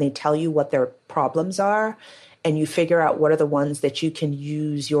from when they tell you what their problems are, and you figure out what are the ones that you can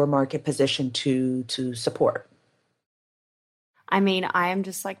use your market position to support. I mean, I am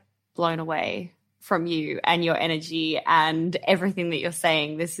just like blown away from you and your energy and everything that you're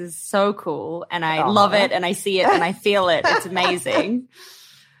saying. This is so cool. And I love it, and I see it, and I feel it. It's amazing.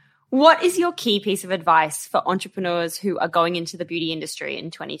 What is your key piece of advice for entrepreneurs who are going into the beauty industry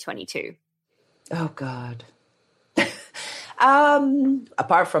in 2022? Oh, God.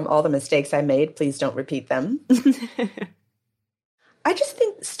 Apart from all the mistakes I made, please don't repeat them. I just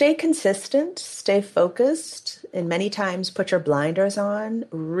think stay consistent, stay focused, and many times put your blinders on,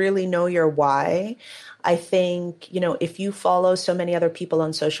 really know your why. I think, if you follow so many other people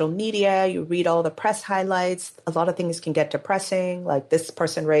on social media, you read all the press highlights, a lot of things can get depressing. Like this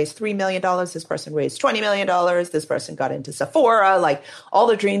person raised $3 million, this person raised $20 million, this person got into Sephora, like all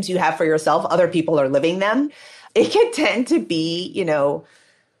the dreams you have for yourself, other people are living them. It can tend to be,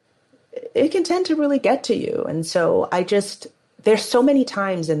 it can tend to really get to you. And so there's so many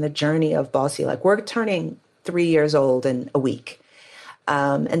times in the journey of Bossy, like we're turning 3 years old in a week.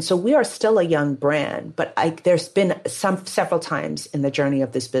 And so we are still a young brand, but there's been several times in the journey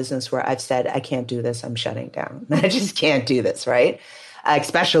of this business where I've said, I can't do this. I'm shutting down. I just can't do this. Right.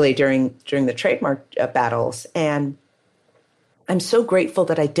 Especially during the trademark battles. And I'm so grateful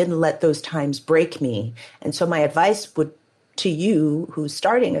that I didn't let those times break me. And so my advice to you who's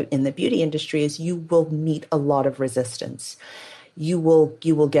starting in the beauty industry is you will meet a lot of resistance. You will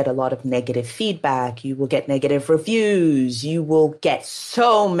get a lot of negative feedback. You will get negative reviews. You will get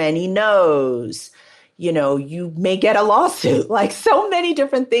so many no's. You may get a lawsuit. Like so many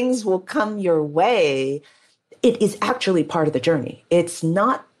different things will come your way. It is actually part of the journey. It's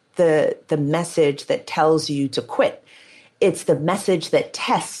not the message that tells you to quit. It's the message that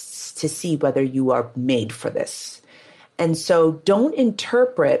tests to see whether you are made for this. And so don't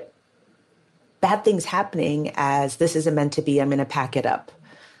interpret bad things happening as this isn't meant to be, I'm going to pack it up.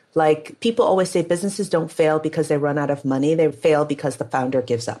 Like people always say businesses don't fail because they run out of money. They fail because the founder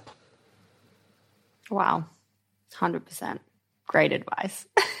gives up. Wow. 100%. Great advice.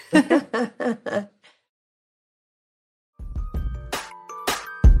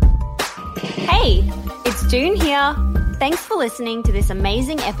 Hey, it's June here. Thanks for listening to this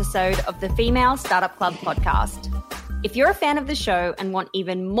amazing episode of the Female Startup Club podcast. If you're a fan of the show and want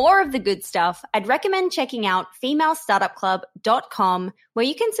even more of the good stuff, I'd recommend checking out femalestartupclub.com, where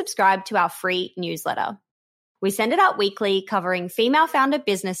you can subscribe to our free newsletter. We send it out weekly, covering female founder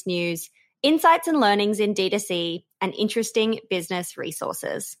business news, insights and learnings in D2C, and interesting business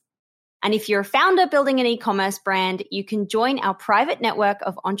resources. And if you're a founder building an e-commerce brand, you can join our private network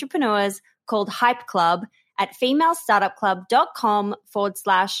of entrepreneurs called Hype Club at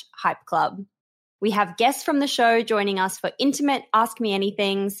femalestartupclub.com/Hype Club. We have guests from the show joining us for intimate Ask Me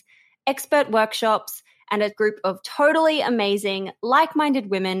Anythings, expert workshops, and a group of totally amazing,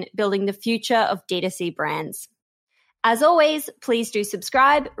 like-minded women building the future of D2C brands. As always, please do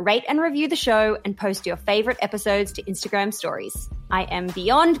subscribe, rate and review the show, and post your favorite episodes to Instagram stories. I am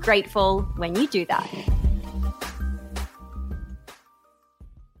beyond grateful when you do that.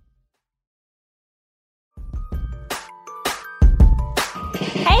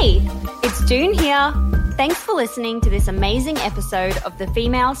 Hey, it's June here. Thanks for listening to this amazing episode of the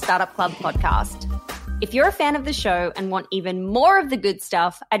Female Startup Club podcast. If you're a fan of the show and want even more of the good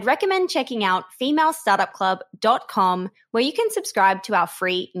stuff, I'd recommend checking out femalestartupclub.com, where you can subscribe to our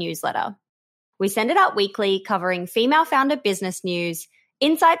free newsletter. We send it out weekly, covering female founder business news,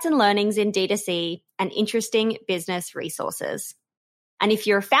 insights and learnings in D2C, and interesting business resources. And if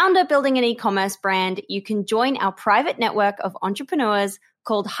you're a founder building an e-commerce brand, you can join our private network of entrepreneurs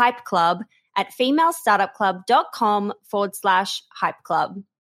called Hype Club at femalestartupclub.com/Hype Club.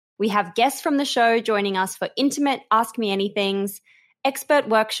 We have guests from the show joining us for intimate Ask Me Anythings, expert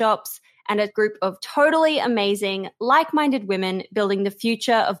workshops, and a group of totally amazing, like-minded women building the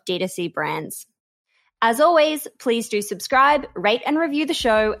future of D2C brands. As always, please do subscribe, rate and review the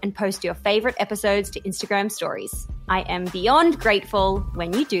show, and post your favorite episodes to Instagram stories. I am beyond grateful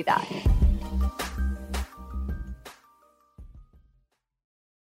when you do that.